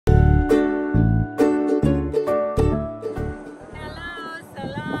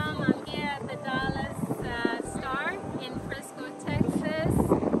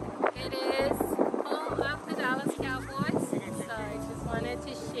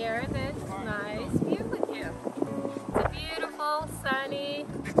share this nice view with you. It's a beautiful, sunny,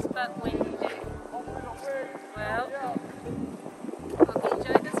 but windy day. Well, hope you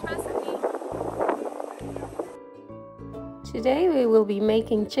enjoyed this recipe. Today we will be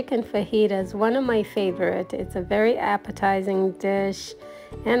making chicken fajitas, one of my favorite. It's a very appetizing dish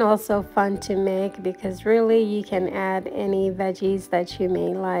and also fun to make because really you can add any veggies that you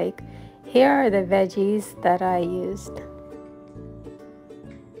may like. Here are the veggies that I used.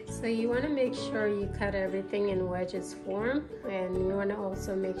 So you want to make sure you cut everything in wedges form, and you want to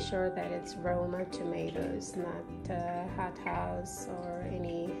also make sure that it's Roma tomatoes, not Hot House or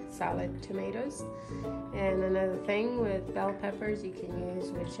any salad tomatoes. And another thing, with bell peppers, you can use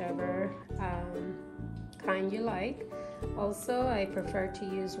whichever kind you like. Also, I prefer to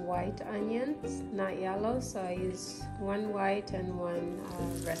use white onions, not yellow, so I use one white and one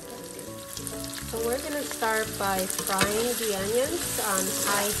red onion. So we're going to start by frying the onions on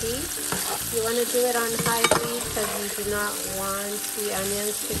high heat. You want to do it on high heat because you do not want the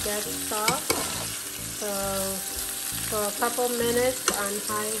onions to get soft. So for a couple minutes on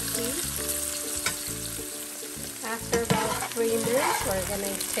high heat. After about 3 minutes, we're going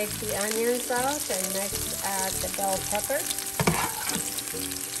to take the onions out and next add the bell pepper.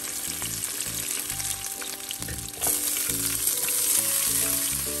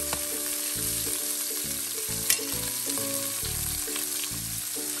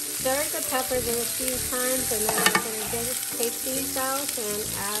 Stir the peppers a few times, and then we're going to take these out and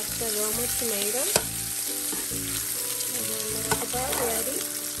add the Roma tomato. And then that's about ready.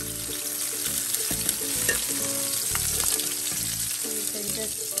 You can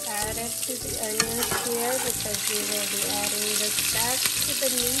just add it to the onions here because we will be adding this back to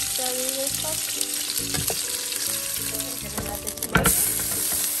the meat that we will cook. We're going to add the tomato.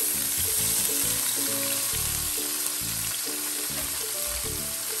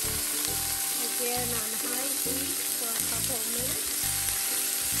 Again on high heat for a couple of minutes.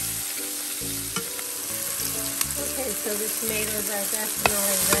 Okay, so the tomatoes are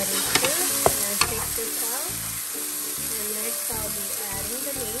definitely ready too. I'm going to take this out. And next I'll be adding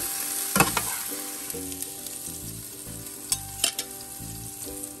the meat.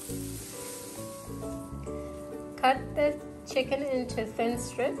 Cut the chicken into thin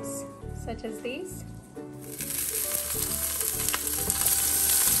strips, such as these.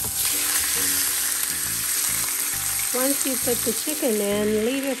 Once you put the chicken in,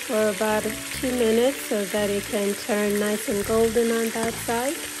 leave it for about 2 minutes so that it can turn nice and golden on that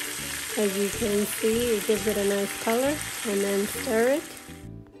side. As you can see, it gives it a nice color, and then stir it.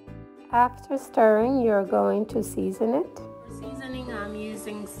 After stirring, you're going to season it. For seasoning, I'm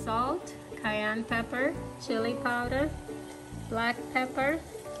using salt, cayenne pepper, chili powder, black pepper,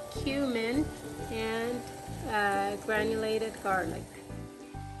 cumin, and granulated garlic.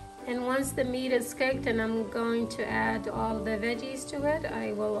 And once the meat is cooked and I'm going to add all the veggies to it,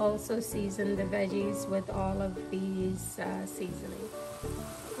 I will also season the veggies with all of these seasonings.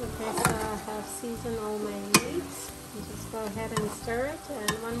 Okay, so I have seasoned all my meats. You just go ahead and stir it.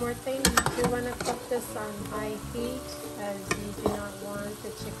 And one more thing, you do want to cook this on high heat as you do not want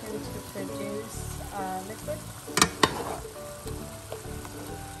the chicken to produce liquid.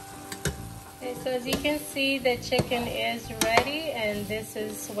 Okay, so as you can see, the chicken is ready, and this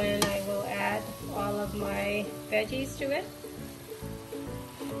is when I will add all of my veggies to it.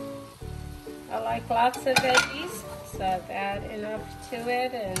 I like lots of veggies, so I've added enough to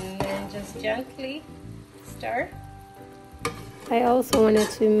it, and then just gently stir. I also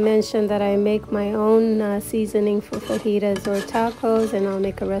wanted to mention that I make my own seasoning for fajitas or tacos, and I'll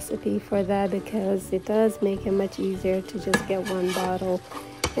make a recipe for that because it does make it much easier to just get one bottle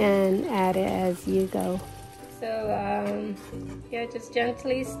and add it as you go. So yeah, just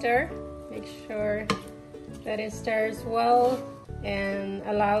gently stir. Make sure that it stirs well and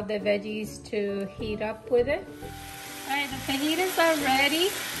allow the veggies to heat up with it. Alright, the fajitas are ready.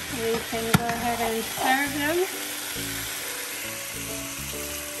 We can go ahead and serve them.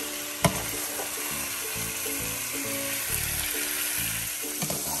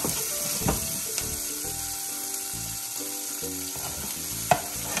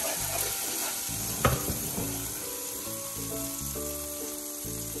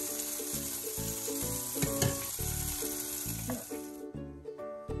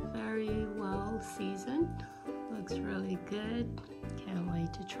 Very well seasoned. Looks really good. Can't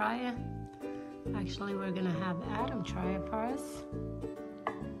wait to try it. Actually, we're gonna have Adam try it for us.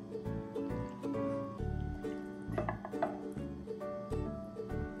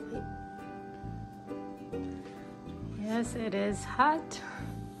 Yes, it is hot.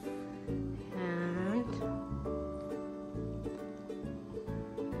 And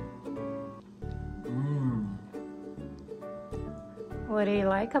What do you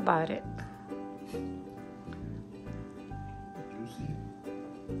like about it? Juicy.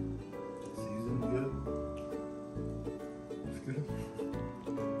 Seasoned good. It's good.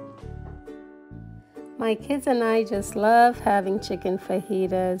 My kids and I just love having chicken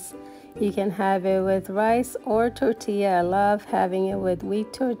fajitas. You can have it with rice or tortilla. I love having it with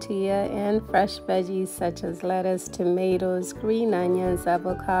wheat tortilla and fresh veggies such as lettuce, tomatoes, green onions,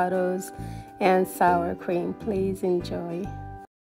 avocados, and sour cream. Please enjoy.